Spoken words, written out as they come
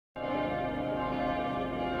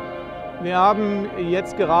Wir haben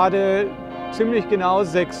jetzt gerade ziemlich genau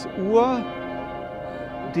 6 Uhr.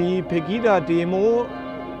 Die Pegida-Demo,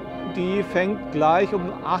 die fängt gleich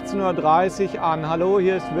um 18:30 Uhr an. Hallo,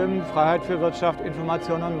 hier ist W.I.M, Freiheit für Wirtschaft,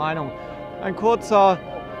 Information und Meinung. Ein kurzer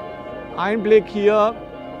Einblick hier,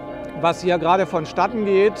 was hier gerade vonstatten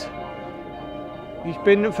geht. Ich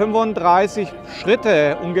bin 35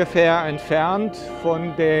 Schritte ungefähr entfernt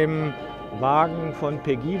von dem Wagen von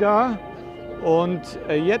Pegida. Und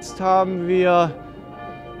jetzt haben wir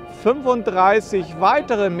 35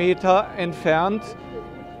 weitere Meter entfernt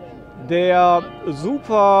der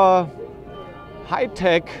super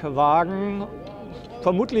Hightech-Wagen,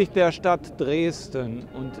 vermutlich der Stadt Dresden.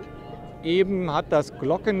 Und eben hat das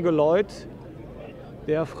Glockengeläut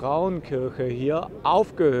der Frauenkirche hier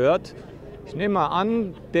aufgehört. Ich nehme mal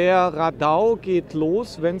an, der Radau geht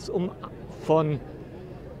los, wenn es von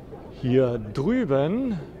hier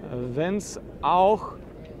drüben, wenn es auch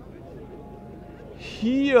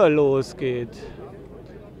hier losgeht.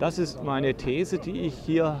 Das ist meine These, die ich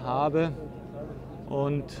hier habe.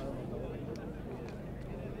 Und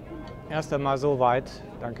erst einmal soweit.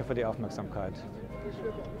 Danke für die Aufmerksamkeit.